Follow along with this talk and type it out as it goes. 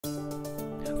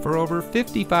For over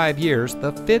 55 years,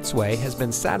 the Fitzway has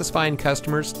been satisfying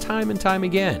customers time and time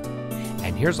again.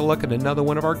 And here's a look at another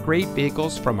one of our great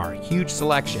vehicles from our huge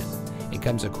selection. It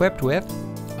comes equipped with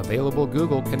available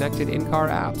Google connected in-car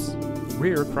apps,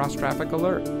 rear cross-traffic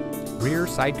alert, rear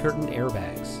side curtain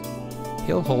airbags,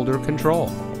 hill holder control,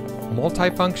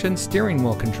 multifunction steering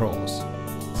wheel controls,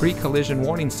 pre-collision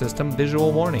warning system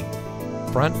visual warning,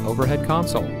 front overhead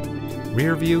console,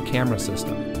 rear view camera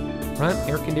system, front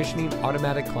air conditioning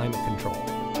automatic climate control,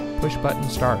 push button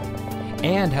start,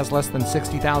 and has less than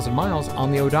 60,000 miles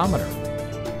on the odometer.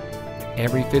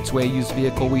 Every Fitzway used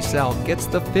vehicle we sell gets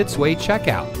the Fitzway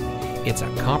checkout. It's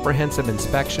a comprehensive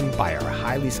inspection by our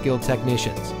highly skilled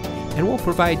technicians, and we'll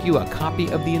provide you a copy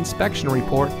of the inspection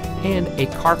report and a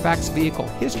Carfax vehicle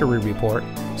history report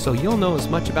so you'll know as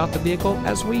much about the vehicle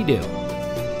as we do.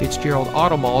 Fitzgerald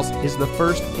Auto Malls is the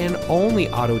first and only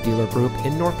auto dealer group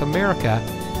in North America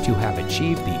to have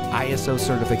achieved the ISO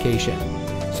certification,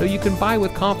 so you can buy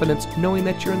with confidence knowing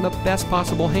that you're in the best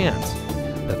possible hands.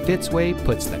 The Fitzway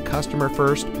puts the customer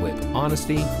first with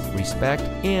honesty, respect,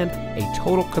 and a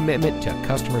total commitment to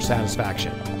customer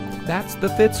satisfaction. That's the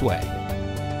Fitzway.